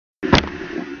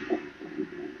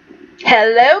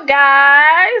Hello,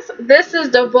 guys. This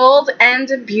is the Bold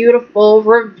and Beautiful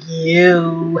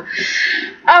review.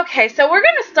 Okay, so we're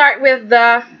going to start with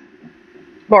the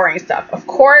boring stuff. Of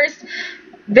course,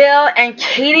 Bill and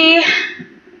Katie.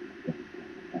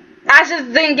 I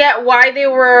just didn't get why they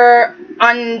were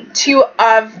on 2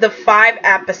 of the 5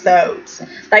 episodes.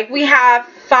 Like, we have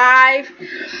 5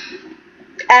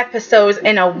 episodes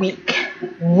in a week.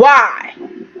 Why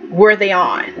were they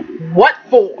on? What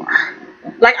for?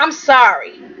 Like, I'm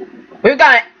sorry. We've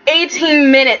got an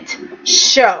 18-minute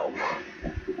show.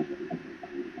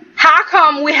 How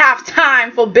come we have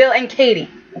time for Bill and Katie?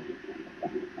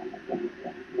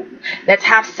 Let's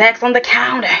have sex on the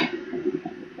counter.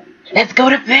 Let's go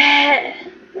to bed.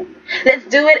 Let's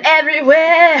do it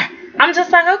everywhere. I'm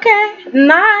just like, okay,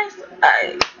 nice.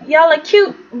 Y'all are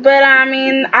cute, but I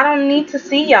mean, I don't need to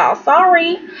see y'all.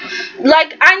 Sorry.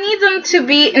 Like, I need them to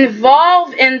be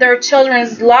involved in their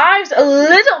children's lives a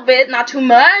little bit, not too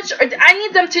much. Or I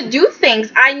need them to do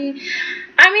things. I mean,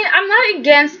 I'm not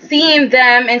against seeing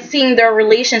them and seeing their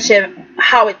relationship,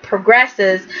 how it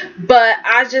progresses, but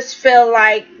I just feel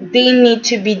like they need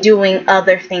to be doing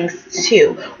other things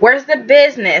too. Where's the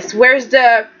business? Where's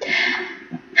the...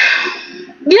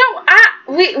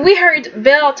 we heard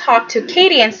Bill talk to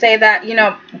Katie and say that,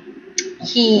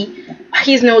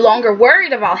 he's no longer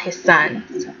worried about his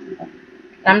sons.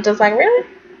 I'm just like, really?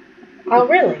 Oh,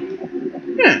 really?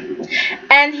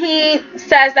 And he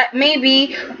says that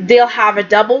maybe they'll have a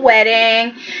double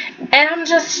wedding. And I'm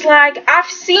just like, I've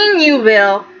seen you,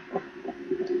 Bill,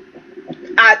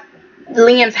 at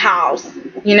Liam's house.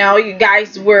 You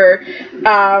guys were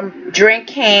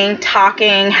drinking,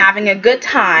 talking, having a good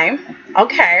time.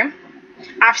 Okay.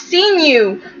 I've seen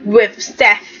you with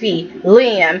Steffy,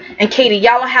 Liam, and Katie.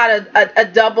 Y'all had a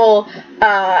double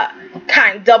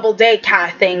date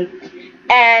kind of thing.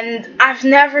 And I've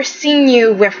never seen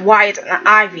you with Wyatt and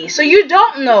Ivy. So you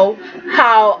don't know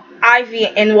how Ivy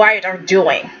and Wyatt are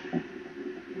doing.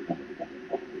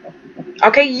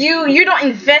 Okay, you don't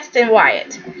invest in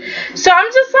Wyatt. So I'm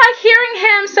just like hearing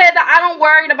him say that I don't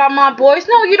worry about my boys.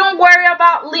 No, you don't worry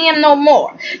about Liam no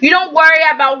more. You don't worry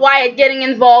about Wyatt getting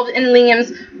involved in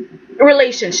Liam's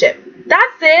relationship.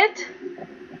 That's it.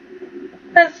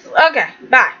 Okay,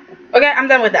 bye. Okay, I'm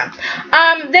done with them.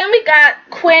 Then we got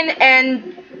Quinn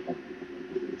and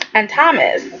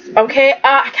Thomas. Okay,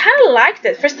 I kind of liked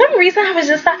it. For some reason, I was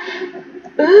just like,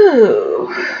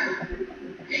 ooh,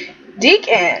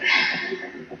 Deacon,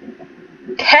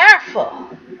 careful.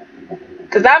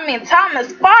 Because, I mean,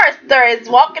 Thomas Forrester is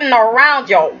walking around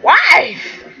your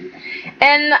wife.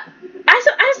 And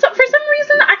for some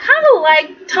reason, I kind of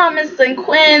like Thomas and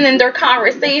Quinn and their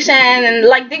conversation. And,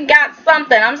 like, they got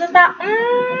something. I'm just like,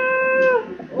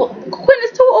 well, Quinn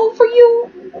is too old for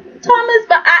you, Thomas.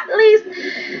 But at least,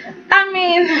 I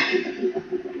mean,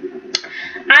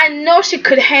 I know she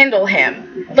could handle him.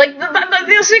 Like,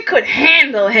 she could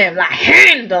handle him. Like,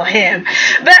 handle him.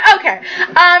 But, okay.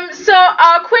 So,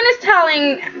 Quinn is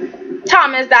telling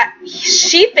Thomas that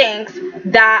she thinks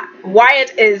that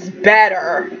Wyatt is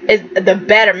the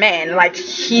better man. Like,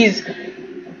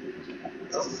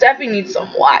 Steffy needs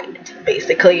some Wyatt,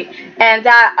 basically. And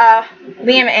that,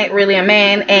 Liam ain't really a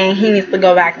man, and he needs to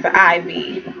go back to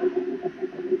Ivy.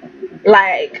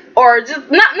 Like, or just,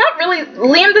 not really,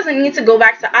 Liam doesn't need to go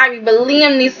back to Ivy, but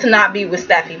Liam needs to not be with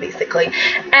Steffy, basically.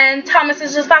 And Thomas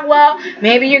is just like, well,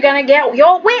 maybe you're gonna get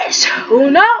your wish.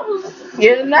 Who knows?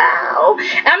 And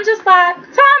I'm just like,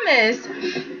 Thomas,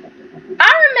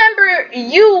 I remember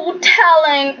you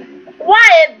telling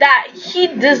Wyatt that he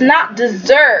does not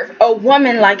deserve a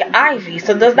woman like Ivy.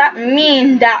 So does that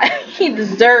mean that he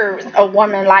deserves a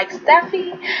woman like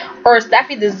Steffy? Or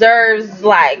Steffy deserves,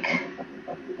 like...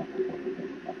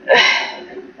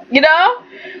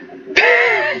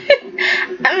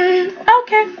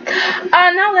 okay.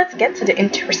 Now let's get to the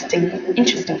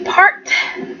interesting part.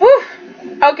 Woo.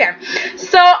 Okay.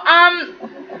 So, Ivy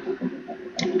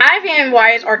and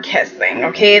Wyatt are kissing,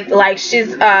 okay? Like,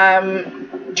 she's,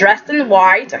 dressed in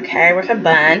white, okay, with a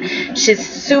bun. She's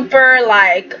super,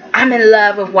 like, I'm in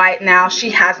love with Wyatt now. She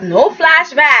has no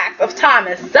flashbacks of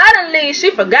Thomas. Suddenly,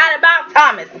 she forgot about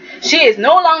Thomas. She is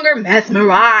no longer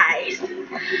mesmerized.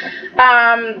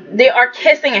 They are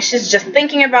kissing and she's just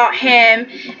thinking about him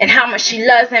and how much she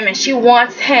loves him and she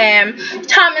wants him.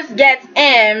 Thomas gets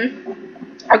in.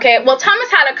 Okay, well,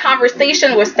 Thomas had a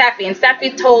conversation with Steffy, and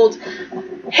Steffy told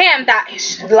him that,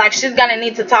 she's gonna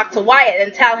need to talk to Wyatt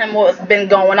and tell him what's been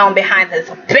going on behind his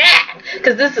back,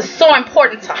 because this is so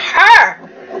important to her.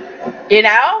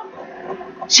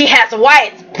 She has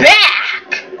Wyatt's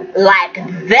back like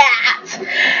that.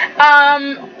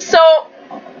 So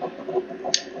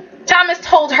Thomas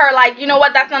told told her, like, you know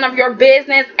what, that's none of your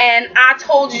business, and I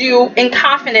told you in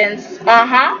confidence.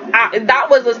 That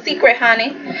was a secret,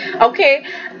 honey. Okay,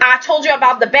 I told you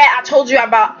about the bet. I told you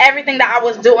about everything that I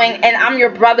was doing, and I'm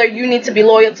your brother. You need to be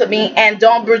loyal to me and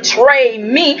don't betray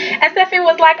me. And Steffy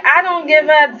was like, I don't give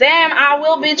a damn. I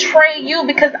will betray you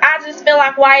because I just feel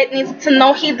like Wyatt needs to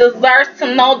know. He deserves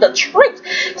to know the truth.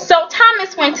 So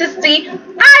Thomas went to see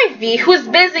Ivy, who's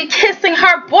busy kissing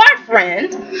her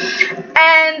boyfriend,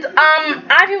 and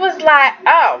Ivy was like,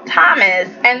 oh, Thomas,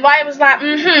 and Wyatt was like,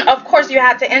 of course you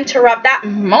had to interrupt that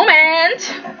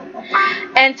moment.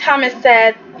 And Thomas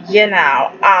said, you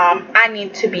know, I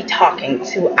need to be talking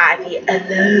to Ivy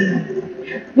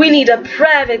alone. We need a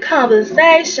private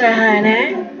conversation,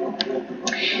 honey.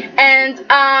 And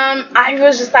I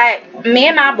was just like, me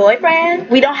and my boyfriend,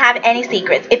 we don't have any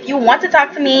secrets. If you want to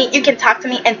talk to me, you can talk to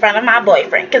me in front of my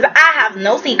boyfriend, because I have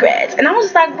no secrets. And I was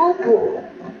just like, boo-boo.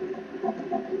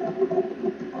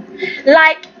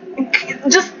 Like,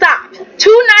 just stop.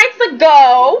 2 nights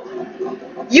ago,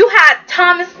 you had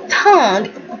Thomas' tongue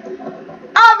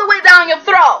all the way down your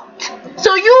throat.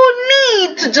 So you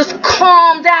need to just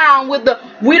calm down with the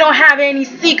we don't have any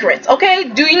secrets, okay?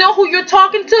 Do you know who you're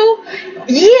talking to?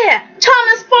 Yeah,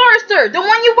 Thomas Forrester, the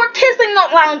one you were kissing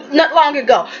not long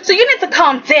ago. So you need to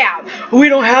calm down. We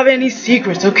don't have any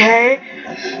secrets, okay?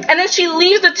 And then she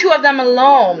leaves the two of them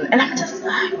alone. And I'm just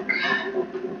like,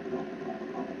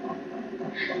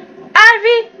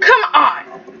 Ivy, come on.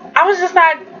 I was just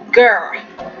like, girl,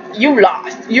 you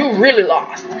lost. You really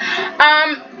lost.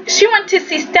 She went to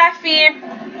see Steffy.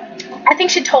 I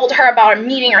think she told her about a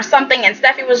meeting or something, and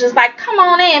Steffy was just like, come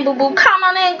on in, boo-boo. Come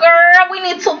on in, girl. We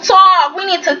need to talk. We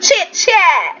need to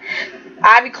chit-chat.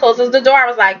 Ivy closes the door. I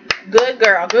was like, good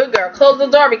girl, good girl. Close the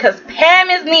door because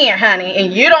Pam is near, honey,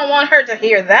 and you don't want her to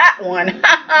hear that one.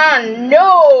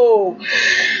 No.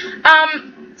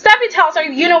 Steffy tells her,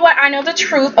 you know what, I know the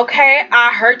truth, okay?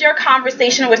 I heard your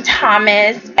conversation with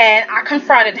Thomas, and I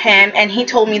confronted him, and he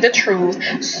told me the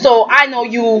truth. So I know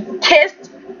you kissed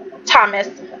Thomas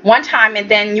one time, and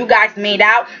then you guys made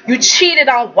out. You cheated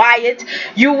on Wyatt.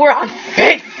 You were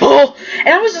unfaithful. And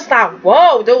I was just like,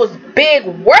 whoa, those big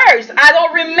words. I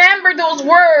don't remember those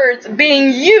words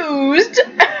being used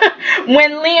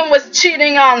when Liam was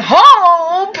cheating on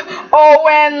Hope, or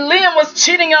when Liam was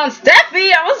cheating on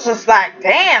Steffy. I was just like,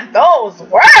 damn, those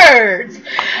words.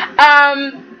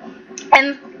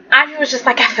 And Ivy was just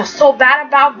like, I feel so bad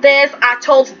about this. I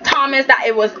told Thomas that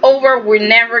it was over. We're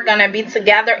never gonna be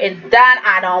together. It's done.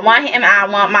 I don't want him. I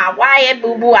want my Wyatt.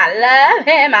 Boo boo. I love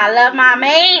him. I love my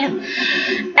man.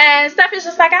 And Steffy's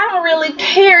just like, I don't really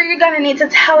care. You're gonna need to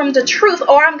tell him the truth,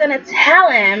 or I'm gonna tell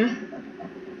him.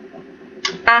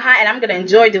 And I'm gonna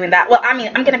enjoy doing that. Well, I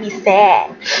mean, I'm gonna be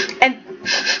sad and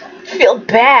feel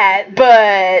bad,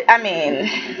 but I mean,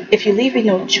 if you leave me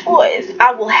no choice,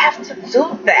 I will have to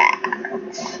do that.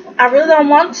 I really don't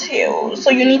want to, so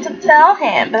you need to tell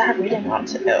him, but I really want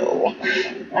to.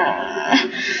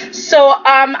 So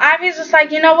Ivy's just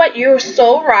like, you know what, you're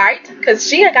so right, because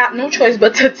she had got no choice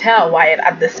but to tell Wyatt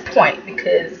at this point,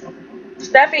 because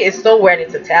Steffy is so ready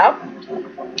to tell.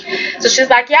 So she's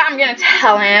like, yeah, I'm gonna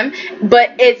tell him,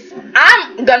 but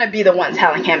I'm gonna be the one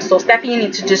telling him. So Steffy, you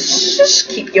need to just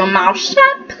keep your mouth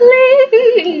shut,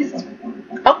 please.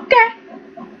 Okay.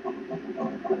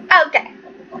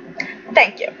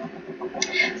 Thank you.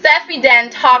 Steffy then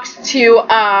talks to,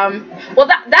 well,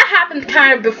 that happened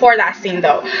kind of before that scene,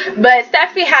 though. But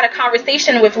Steffy had a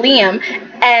conversation with Liam,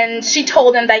 and she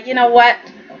told him that, you know what,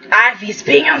 Ivy's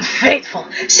being unfaithful.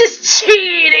 She's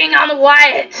cheating on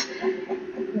Wyatt.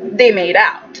 They made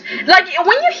out. Like,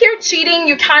 when you hear cheating,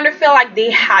 you kind of feel like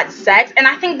they had sex, and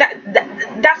I think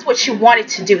that's what she wanted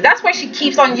to do. That's why she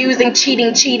keeps on using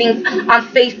cheating,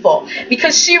 unfaithful,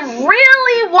 because she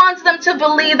really wants them to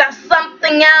believe that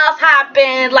something else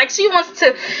happened. Like, she wants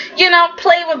to,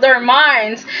 play with their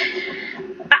minds.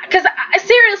 Because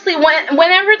seriously,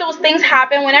 whenever those things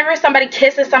happen, whenever somebody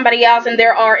kisses somebody else and they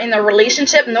are in a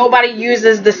relationship, nobody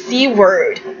uses the C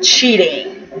word,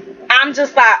 cheating. I'm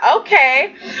just like,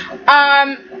 okay.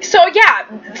 So yeah,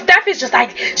 Steffy's just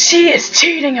like, she is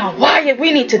cheating on Wyatt.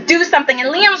 We need to do something. And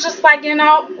Liam's just like,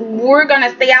 we're going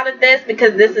to stay out of this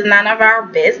because this is none of our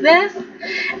business.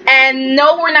 And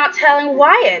no, we're not telling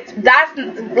Wyatt. That's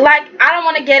like, I don't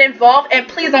want to get involved. And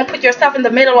please don't put yourself in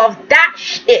the middle of that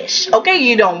ish. Okay?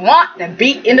 You don't want to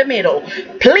be in the middle.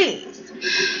 Please.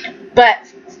 But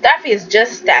Steffy is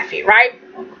just Steffy, right?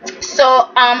 So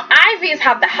Ivy is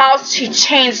at the house. She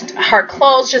changed her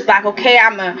clothes. She's like, okay,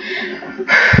 I'm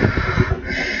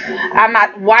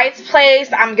at Wyatt's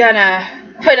place. I'm gonna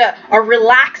put a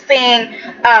relaxing,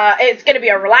 it's gonna be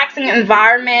a relaxing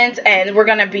environment, and we're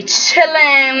gonna be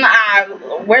chilling.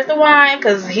 Where's the wine?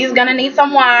 Because he's gonna need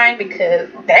some wine, because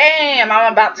damn,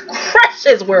 I'm about to crush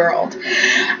his world.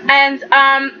 And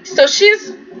so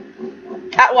she's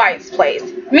at Wyatt's place.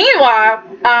 Meanwhile,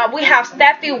 we have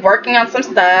Steffy working on some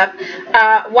stuff.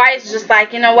 Wyatt's just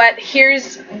like, you know what,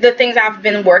 here's the things I've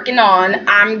been working on.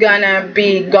 I'm gonna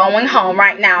be going home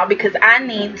right now because I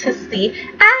need to see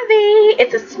Ivy.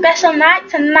 It's a special night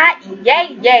tonight.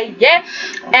 Yay, yay, yay.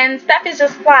 And Steffy's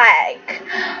just like,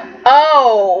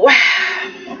 oh,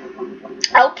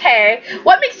 okay,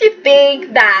 what makes you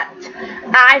think that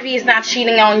Ivy is not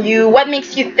cheating on you? What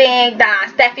makes you think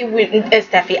that Ivy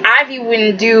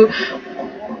wouldn't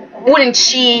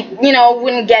cheat, you know,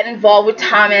 wouldn't get involved with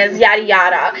Thomas, yada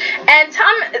yada? And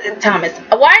Thomas,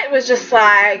 Wyatt was just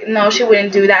like, no, she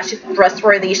wouldn't do that. She's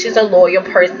trustworthy. She's a loyal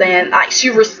person. Like, she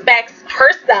respects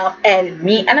herself and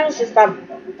me. And I was just like,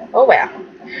 oh well,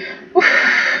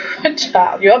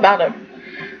 child, you're about to,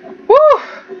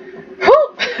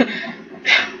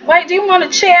 Wait, do you want a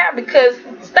chair? Because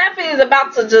Steffy is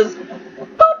about to just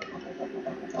boop,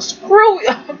 screw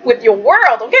with your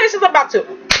world, okay? She's about to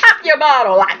pop your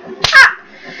bottle, like pop,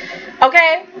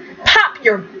 okay? Pop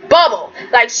your bubble,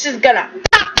 like she's gonna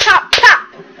pop, pop,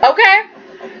 pop, okay?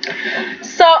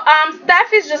 So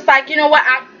Steffy's just like, you know what?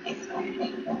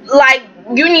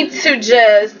 You need to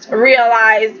just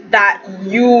realize that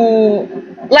you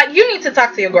need to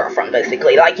talk to your girlfriend,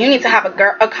 basically. Like, you need to have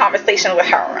a conversation with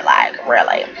her, like,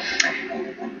 really.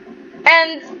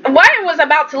 And Wyatt was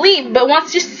about to leave, but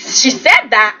once she said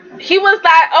that, he was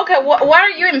like, okay, what are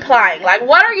you implying? Like,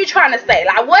 what are you trying to say?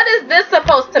 Like, what is this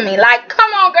supposed to mean? Like,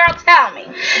 come on, girl, tell me.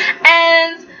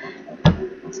 And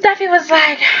Steffy was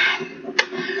like,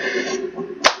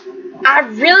 I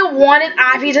really wanted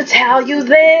Ivy to tell you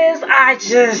this. I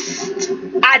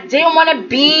didn't want to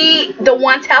be the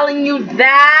one telling you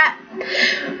that,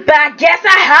 but I guess I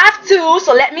have to,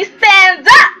 so let me stand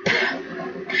up.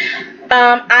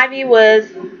 Ivy was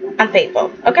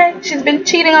unfaithful, okay? She's been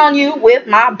cheating on you with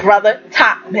my brother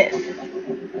Thomas.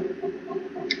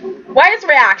 Wyatt's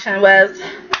reaction was,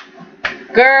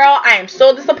 girl, I am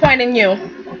so disappointed in you.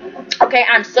 Okay,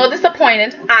 I'm so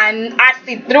disappointed. I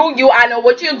see through you. I know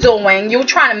what you're doing. You're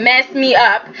trying to mess me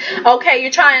up. Okay,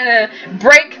 you're trying to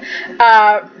break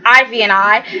Ivy and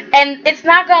I. And it's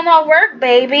not gonna work,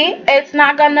 baby. It's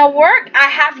not gonna work. I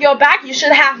have your back. You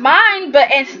should have mine. But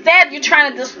instead, you're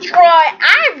trying to destroy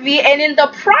Ivy. And in the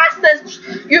process,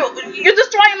 you're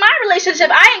destroying my relationship.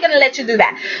 I ain't gonna let you do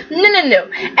that. No.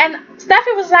 And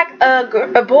Steffy was like,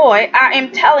 boy, I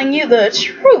am telling you the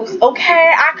truth,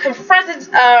 okay? I confronted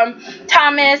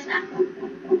Thomas.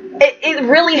 It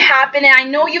really happened, and I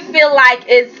know you feel like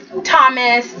it's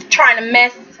Thomas trying to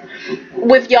mess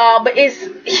with y'all, but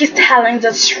he's telling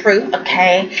the truth,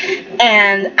 okay?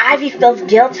 And Ivy feels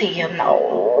guilty, you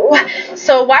know.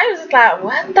 So Wyatt was just like,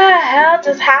 what the hell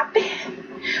just happened?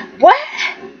 What?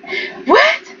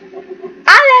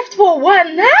 I left for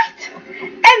one night,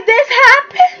 and this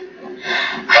happened?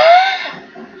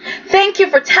 Thank you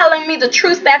for telling me the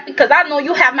truth, Steph, because I know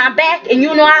you have my back and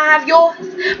you know I have yours.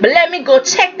 But let me go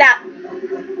check that.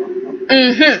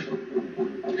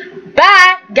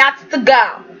 Bye. Got to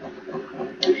go.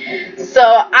 So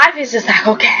Ivy's just like,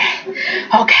 okay,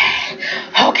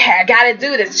 I gotta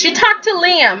do this. She talked to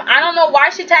Liam. I don't know why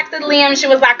she texted Liam. She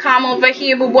was like, come over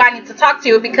here, boo boo, I need to talk to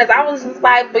you. Because I was just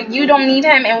like, but you don't need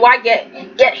him, and why get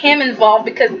him involved?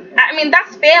 Because I mean,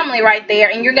 that's family right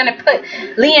there, and you're gonna put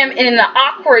Liam in an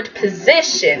awkward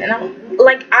position. And I'm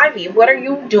like, Ivy, what are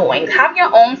you doing? Have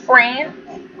your own friend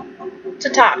to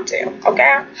talk to,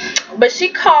 okay? But she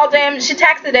called him, she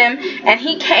texted him, and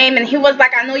he came, and he was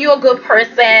like, I know you're a good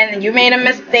person, and you made a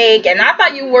mistake, and I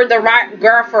thought you were the right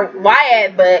girl for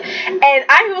Wyatt, and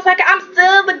Ivy was like, I'm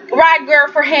still the right girl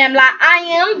for him, like, I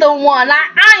am the one, like,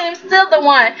 I am still the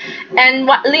one. And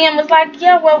Liam was like,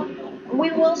 yeah, well,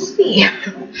 we will see.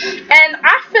 And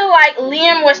I feel like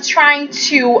Liam was trying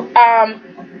to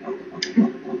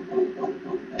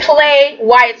play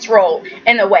Wyatt's role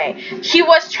in a way. He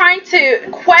was trying to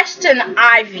question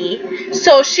Ivy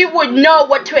so she would know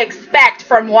what to expect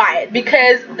from Wyatt,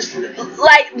 because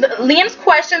like Liam's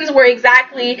questions were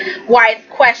exactly Wyatt's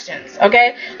questions,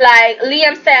 okay? Like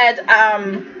Liam said,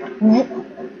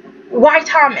 why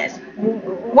Thomas?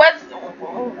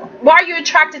 Why are you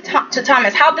attracted to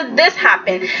Thomas? How did this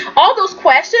happen? All those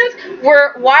questions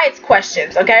were Wyatt's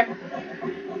questions, okay?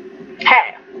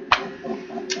 Hey.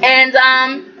 And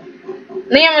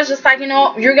Liam was just like, you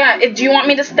know, do you want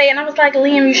me to stay? And I was like,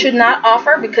 Liam, you should not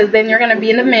offer, because then you're gonna be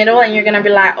in the middle and you're gonna be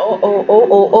like,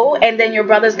 oh, and then your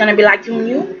brother's gonna be like, you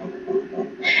knew?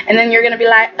 And then you're gonna be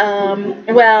like,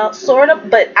 well, sort of,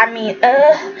 but I mean,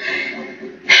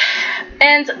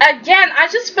 And again, I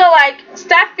just feel like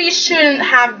Steffy shouldn't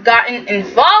have gotten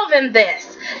involved in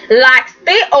this. Like,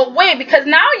 stay away, because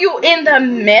now you're in the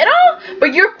middle,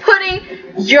 but you're putting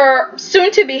your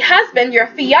soon-to-be husband, your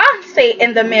fiance,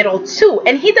 in the middle too.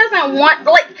 And he doesn't want,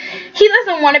 like, he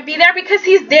doesn't want to be there, because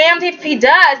he's damned if he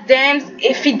does, damned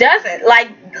if he doesn't. Like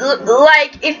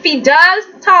if he does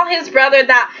tell his brother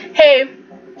that, hey,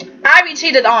 Ivy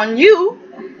cheated on you,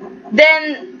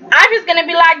 then Ivy's gonna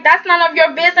be like, that's none of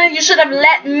your business, you should have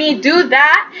let me do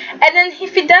that. And then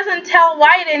if he doesn't tell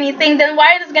Wyatt anything, then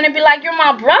Wyatt is gonna be like, you're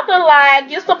my brother, like,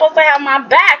 you're supposed to have my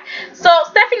back. So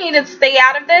Steffy needed to stay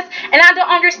out of this, and I don't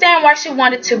understand why she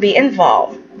wanted to be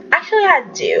involved. Actually, I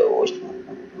do.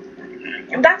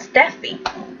 That's Steffy.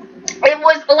 It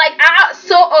was like, I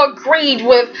so agreed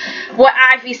with what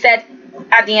Ivy said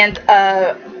at the end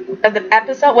of the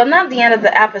episode. Well, not the end of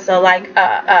the episode, like,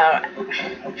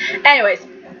 anyways.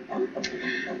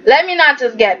 Let me not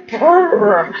just get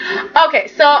okay,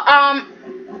 so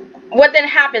what then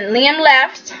happened? Liam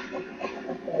left.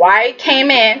 Wyatt came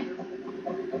in.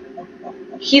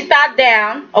 He sat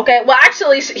down. Okay, well,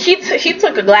 actually, he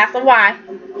took a glass of wine.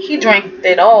 He drank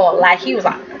it all. Like, he was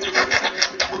like,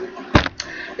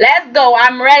 let's go,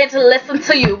 I'm ready to listen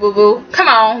to you, boo-boo. Come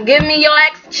on, give me your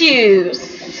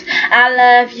excuse. I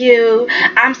love you.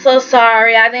 I'm so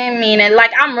sorry. I didn't mean it.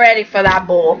 Like, I'm ready for that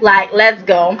bull. Like, let's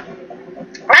go.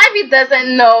 Ivy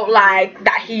doesn't know, like,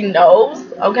 that he knows,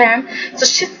 okay? So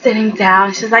she's sitting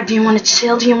down. She's like, do you want to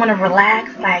chill? Do you want to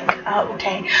relax? Like, oh,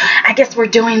 okay. I guess we're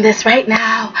doing this right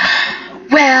now.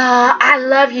 Well, I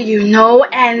love you, you know,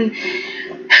 and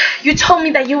you told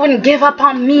me that you wouldn't give up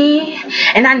on me,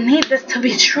 and I need this to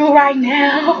be true right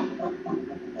now.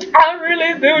 I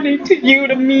really do need you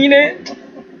to mean it.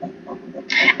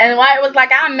 And Wyatt was like,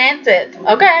 I meant it,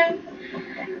 okay?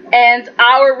 And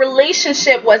our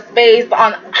relationship was based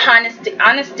on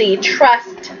honesty,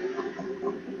 trust.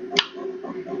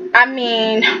 I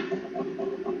mean,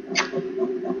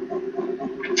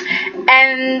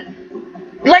 and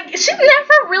like, she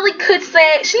never really could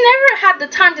say, she never had the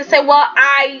time to say, well,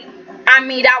 I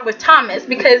made out with Thomas,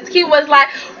 because he was like,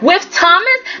 with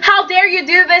Thomas? How dare you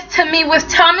do this to me with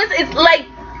Thomas? It's like,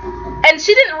 and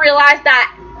she didn't realize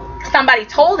that somebody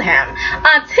told him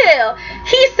until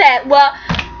he said, well,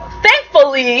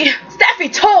 thankfully,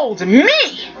 Steffy told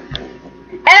me.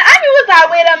 And Ivy was like,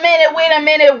 wait a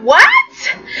minute,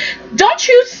 what? Don't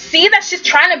you see that she's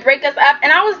trying to break us up?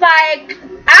 And I was like,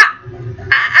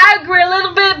 I agree a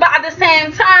little bit, but at the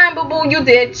same time, boo-boo, you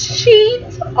did cheat.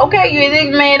 Okay, you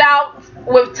did made out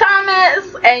with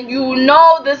Thomas, and you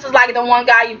know this is like the one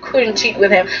guy you couldn't cheat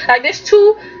with him. Like, there's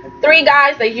 2-3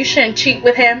 guys that you shouldn't cheat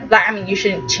with him. Like, I mean, you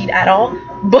shouldn't cheat at all.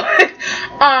 But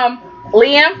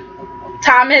Liam,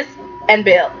 Thomas, and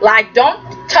Bill. Like, don't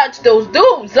touch those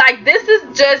dudes. Like, this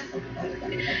is just,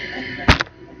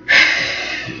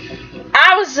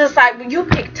 I was just like, well, you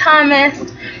picked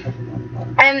Thomas.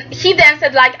 And he then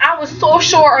said, like, I was so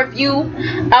sure of you.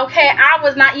 Okay, I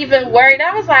was not even worried.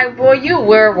 I was like, boy, you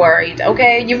were worried.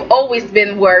 Okay, you've always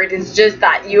been worried. It's just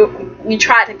that you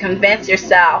tried to convince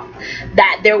yourself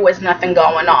that there was nothing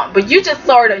going on, but you just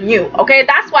sort of knew. Okay,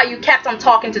 that's why you kept on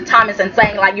talking to Thomas and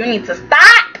saying, like, you need to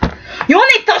stop. You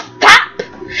need to stop.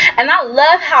 And I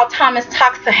love how Thomas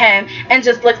talks to him and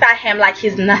just looks at him like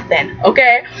he's nothing.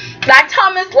 Okay, like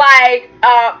Thomas, like,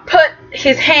 put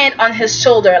his hand on his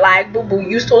shoulder, like, boo boo,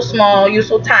 you so small, you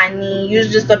so tiny, you're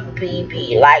just a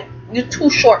baby, like, you're too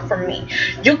short for me,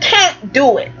 you can't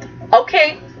do it.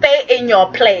 Okay, stay in your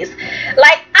place.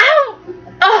 Like,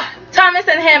 Thomas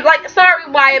and him, like, sorry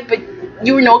Wyatt, but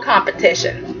you're no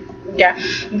competition. Yeah,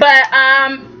 but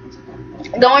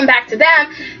going back to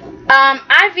them,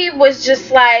 Ivy was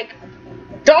just like,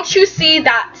 don't you see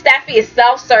that Steffy is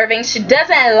self-serving? She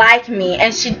doesn't like me,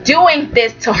 and she's doing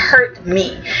this to hurt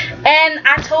me. And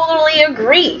I totally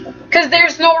agree, because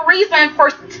there's no reason for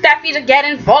Steffy to get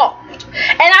involved.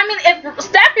 And I mean, if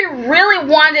Steffy really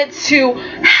wanted to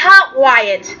help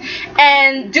Wyatt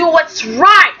and do what's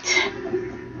right,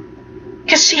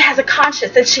 because she has a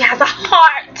conscience and she has a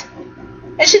heart,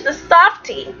 and she's a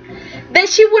softie, then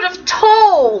she would have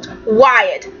told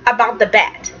Wyatt about the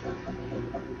bet.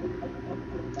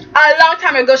 A long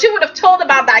time ago, she would have told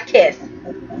about that kiss.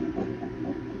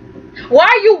 Why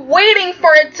are you waiting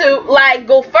for it to, like,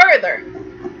 go further?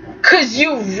 Because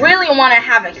you really want to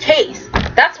have a case.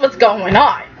 That's what's going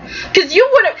on. Because you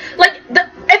would have, like,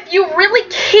 if you really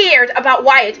cared about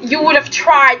Wyatt, you would have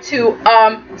tried to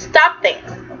stop things,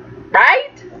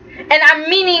 right? And I'm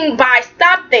meaning by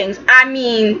stop things, I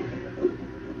mean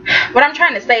what I'm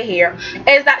trying to say here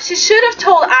is that she should have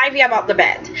told Ivy about the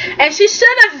bet, and she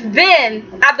should have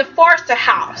been at the Forrester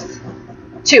house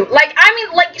too. Like, I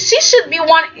mean, like, she should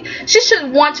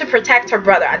want to protect her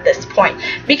brother at this point,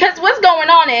 because what's going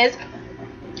on is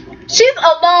she's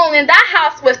alone in that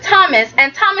house with Thomas,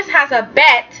 and Thomas has a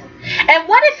bet. And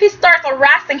what if he starts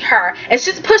harassing her and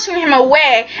she's pushing him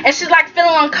away and she's like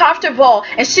feeling uncomfortable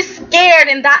and she's scared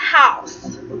in that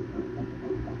house?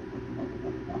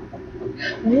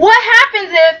 What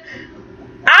happens if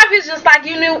Ivy's just like,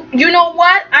 you know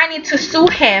what? I need to sue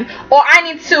him, or I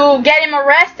need to get him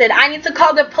arrested. I need to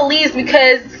call the police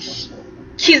because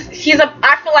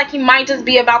I feel like he might just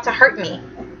be about to hurt me.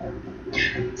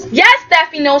 Yes,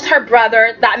 Steffy knows her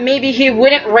brother that maybe he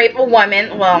wouldn't rape a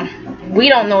woman. Well, we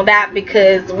don't know that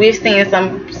because we've seen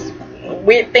some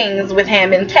weird things with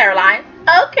him in Caroline.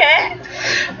 Okay.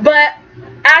 But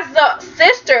as a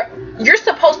sister, you're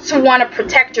supposed to want to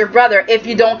protect your brother if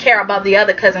you don't care about the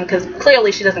other cousin, because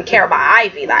clearly she doesn't care about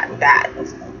Ivy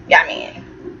I mean.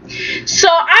 So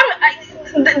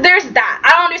there's that.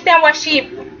 I don't understand why she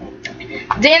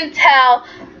didn't tell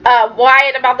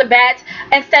Wyatt about the bet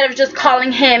instead of just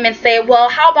calling him and say, well,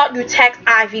 how about you text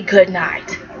Ivy good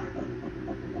night?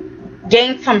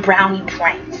 Gain some brownie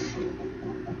points.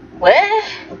 What?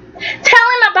 Tell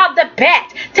him about the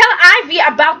bet. Tell Ivy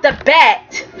about the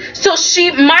bet. So she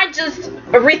might just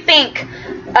rethink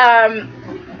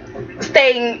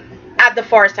staying at the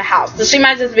Forrester house. So she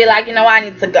might just be like, you know what, I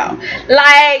need to go.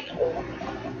 Like,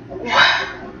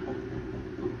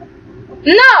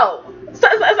 no. So,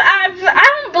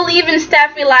 I don't believe in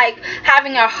Steffy like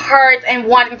having a heart and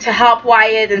wanting to help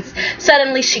Wyatt, and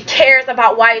suddenly she cares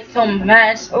about Wyatt so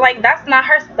much. Like, that's not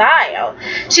her style.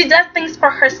 She does things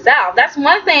for herself. That's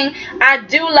one thing I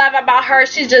do love about her.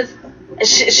 She's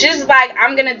like,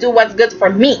 I'm gonna do what's good for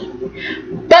me.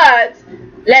 But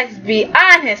let's be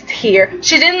honest here.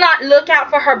 She did not look out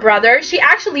for her brother. She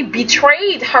actually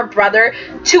betrayed her brother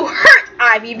to hurt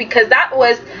Ivy because that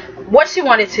was what she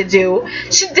wanted to do.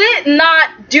 She did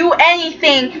not do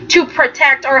anything to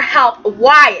protect or help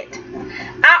Wyatt.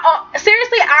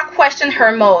 Seriously, I question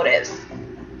her motives.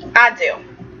 I do.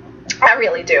 I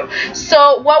really do.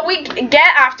 So what we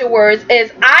get afterwards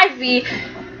is Ivy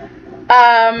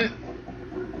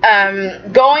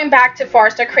going back to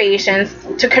Forrester Creations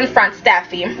to confront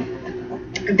Steffy.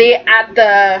 They at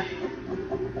the...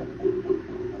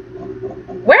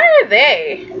 Where are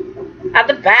they? At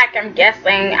the back, I'm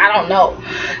guessing. I don't know.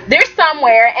 They're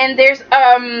somewhere, and there's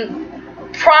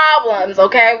problems,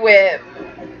 okay, with...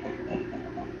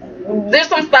 There's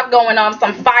some stuff going on.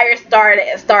 Some fire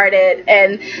started,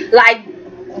 and like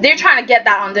they're trying to get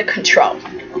that under control.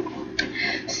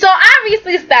 So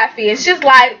obviously Steffy, and she's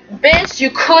like, bitch, you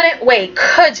couldn't wait,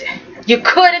 could you? You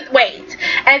couldn't wait.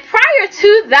 And prior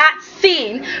to that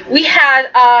scene, we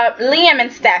had Liam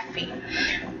and Steffy.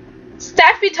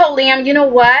 Steffy told Liam, you know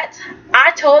what?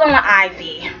 I told him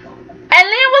Ivy. And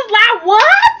Liam was like,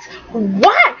 what?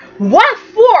 What? What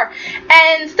for?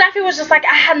 And Steffy was just like,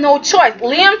 I had no choice.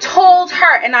 Liam told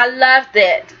her, and I loved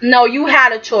it. No, you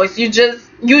had a choice. You didn't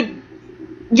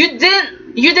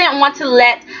want to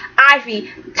let Ivy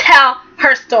tell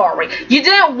her story. You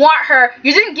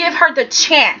didn't give her the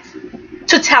chance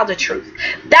to tell the truth.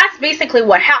 That's basically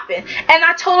what happened. And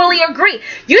I totally agree.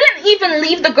 You didn't even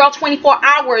leave the girl 24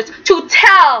 hours to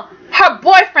tell her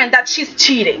boyfriend that she's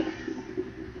cheating.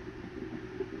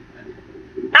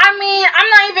 I mean, I'm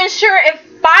not even sure if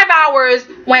 5 hours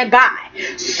went by.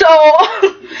 So,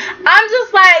 I'm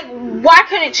just like, why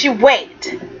couldn't she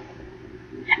wait?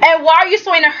 And why are you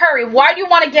so in a hurry? Why do you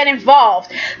want to get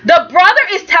involved? The brother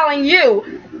is telling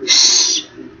you, shh.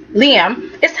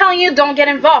 Liam is telling you don't get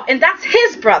involved. And that's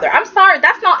his brother. I'm sorry,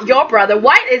 that's not your brother.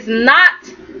 Wyatt is not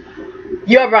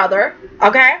your brother,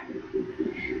 okay?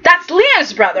 That's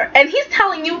Liam's brother. And he's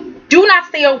telling you, do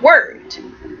not say a word.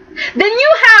 Then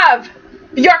you have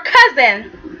your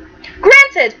cousin.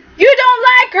 Granted, you don't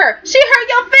like her. She hurt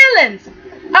your feelings.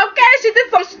 Okay? She did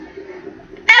some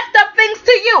effed up things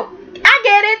to you. I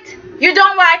get it. You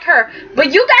don't like her.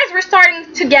 But you guys were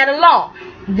starting to get along.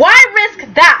 Why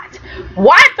risk that?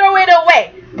 Why throw it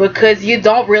away? Because you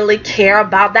don't really care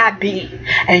about that bee.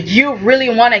 And you really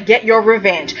want to get your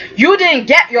revenge. You didn't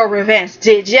get your revenge,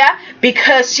 did ya?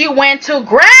 Because she went to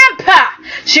Grandpa.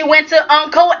 She went to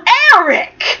Uncle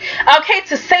Eric. Okay,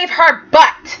 to save her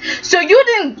butt. So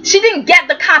she didn't get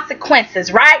the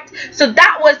consequences, right? So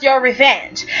that was your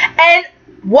revenge. And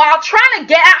while trying to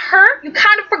get at her, you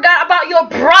kind of forgot about your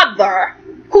brother,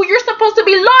 who you're supposed to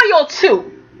be loyal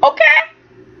to. Okay?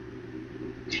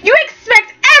 You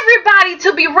expect everybody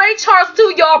to be Ray Charles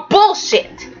to your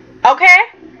bullshit. Okay?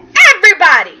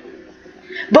 Everybody.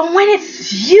 But when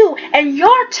it's you and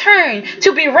your turn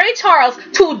to be Ray Charles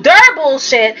to their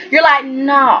bullshit, you're like,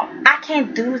 no, I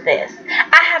can't do this.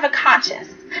 I have a conscience.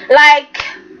 Like,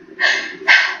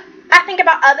 I think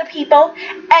about other people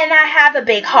and I have a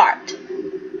big heart.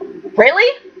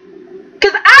 Really?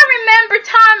 Because I remember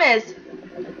Thomas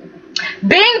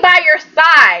being by your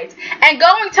side and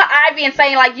going to Ivy and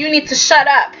saying, like, you need to shut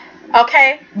up.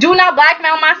 Okay? Do not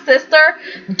blackmail my sister.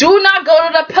 Do not go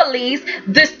to the police.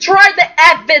 Destroy the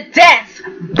evidence.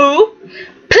 Boo.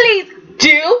 Please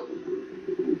do.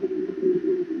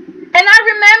 And I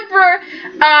remember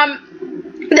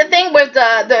the thing with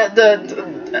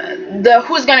the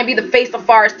who's gonna be the face of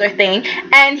Forrester thing,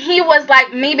 and he was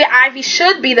like, maybe Ivy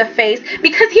should be the face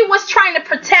because he was trying to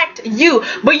protect you,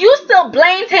 but you still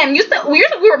blamed him. You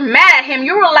were mad at him.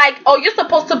 You were like, oh, you're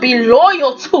supposed to be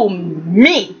loyal to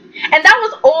me. And that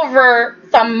was over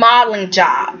some modeling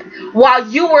job. While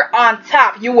you were on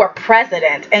top, you were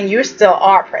president. And you still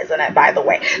are president, by the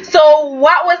way. So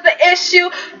what was the issue?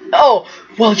 Oh,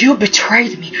 well, you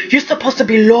betrayed me. You're supposed to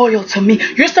be loyal to me.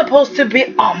 You're supposed to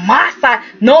be on my side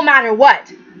no matter what.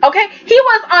 Okay? He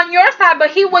was on your side,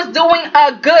 but he was doing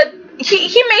a good...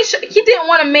 He made sure he didn't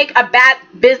want to make a bad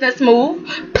business move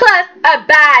plus a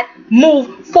bad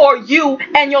move for you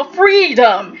and your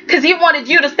freedom, because he wanted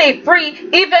you to stay free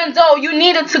even though you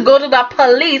needed to go to the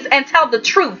police and tell the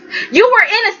truth. You were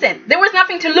innocent. There was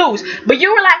nothing to lose, but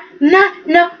you were like, no.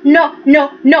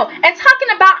 And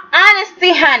talking about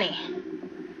honesty, honey.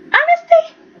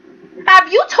 Honesty?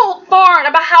 Have you told Thorne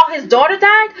about how his daughter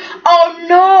died? Oh,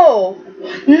 no.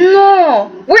 No.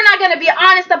 We're not going to be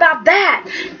honest about that.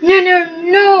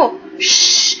 No.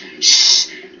 Shh.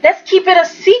 Let's keep it a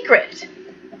secret.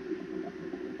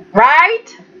 Right?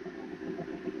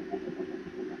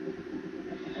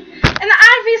 And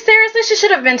Ivy, seriously, she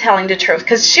should have been telling the truth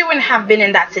because she wouldn't have been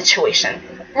in that situation.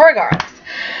 Regardless.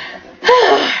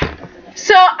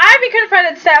 So, Ivy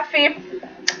confronted Steffy.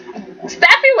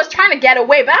 Steffy was trying to get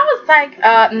away, but I was like,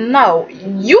 no,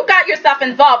 you got yourself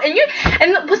involved. And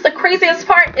what's the craziest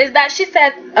part is that she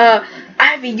said,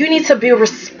 Ivy, you need to be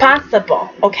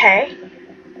responsible, okay?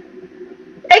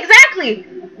 Exactly.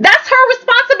 That's her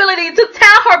responsibility to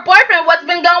tell her boyfriend what's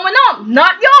been going on,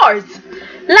 not yours.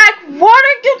 Like, what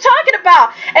are you talking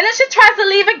about? And then she tries to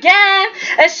leave again,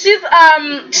 and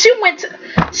she went to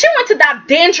that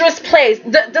dangerous place.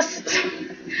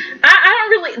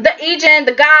 The agent,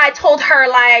 the guy told her,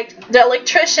 like, the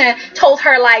electrician told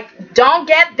her, like, don't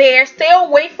get there, stay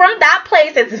away from that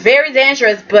place, it's very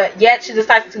dangerous, but yet she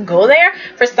decides to go there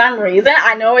for some reason.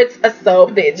 I know it's a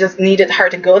soap, they just needed her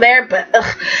to go there, but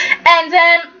ugh. And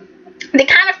then they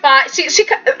kind of fought.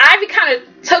 Ivy kind of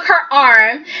took her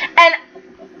arm, and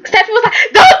Steffy was like,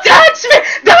 don't touch me.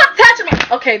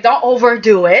 Okay, don't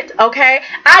overdo it, okay?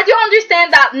 I do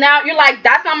understand that now. You're like,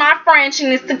 that's not my friend. She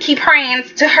needs to keep her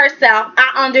hands to herself.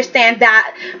 I understand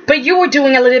that. But you were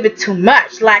doing a little bit too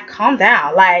much. Like, calm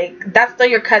down. Like, that's still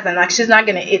your cousin. Like, she's not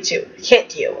going to hit you.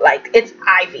 Like, it's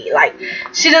Ivy. Like,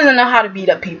 she doesn't know how to beat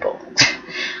up people.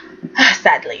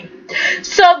 Sadly.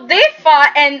 So they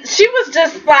fought, and she was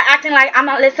just like acting like, I'm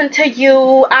not listening to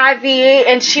you, Ivy.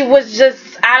 And she was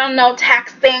just, I don't know,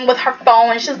 texting with her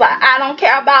phone, and she's like, I don't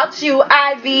care about you,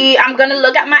 Ivy. I'm gonna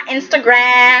look at my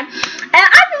Instagram. And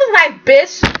Ivy was like,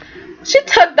 bitch, she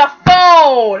took the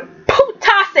phone. Pooh,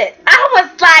 toss it. I was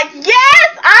like,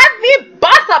 yes, Ivy,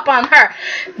 boss up on her.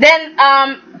 Then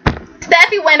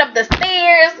Steffy went up the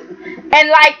stairs and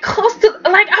like close to,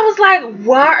 like, I was like,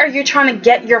 why are you trying to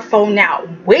get your phone now?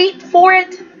 Wait for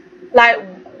it. Like,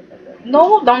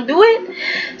 no, don't do it.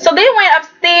 So they went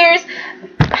upstairs.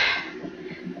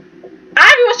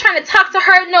 Ivy was trying to talk to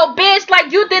her. No, bitch,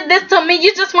 like, you did this to me.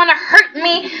 You just want to hurt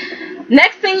me.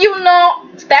 Next thing you know,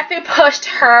 Steffy pushed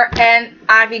her and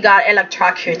Ivy got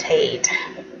electrocuted.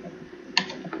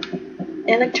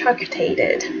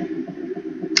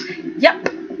 Yep.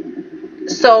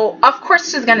 So, of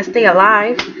course, she's going to stay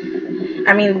alive.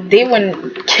 I mean, they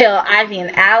wouldn't kill Ivy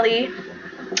and Allie.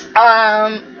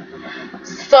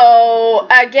 So,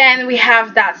 again, we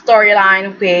have that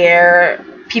storyline where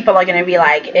people are going to be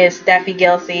like, is Steffy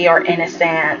guilty or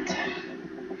innocent?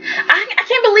 I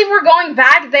can't believe we're going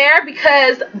back there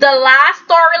because the last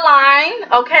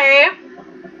storyline, okay,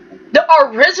 the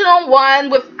original one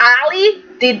with Allie,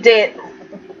 they did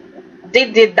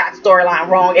that storyline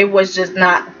wrong. It was just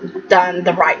not done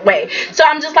the right way. So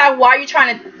I'm just like, why are you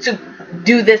trying to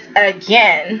do this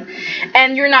again?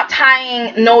 And you're not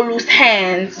tying no loose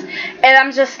hands. And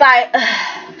I'm just like,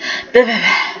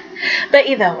 but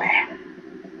either way,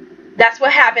 that's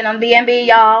what happened on BNB,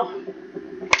 y'all.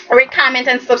 Rate, comment,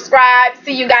 and subscribe.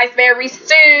 See you guys very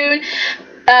soon.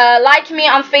 Like me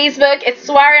on Facebook. It's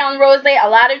Soiree on Rose. A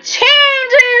lot of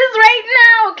changes right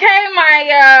now. Okay,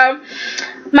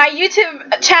 my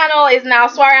YouTube channel is now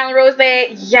Soiree on Rose.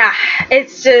 Yeah,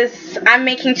 it's just I'm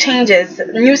making changes,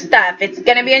 new stuff. It's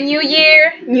gonna be a new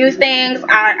year, new things.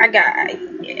 I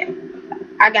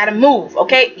gotta move.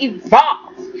 Okay,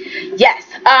 evolve. Yes.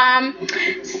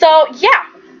 So yeah.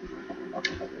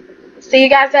 See you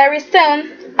guys very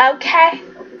soon. Okay.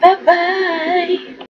 Bye bye.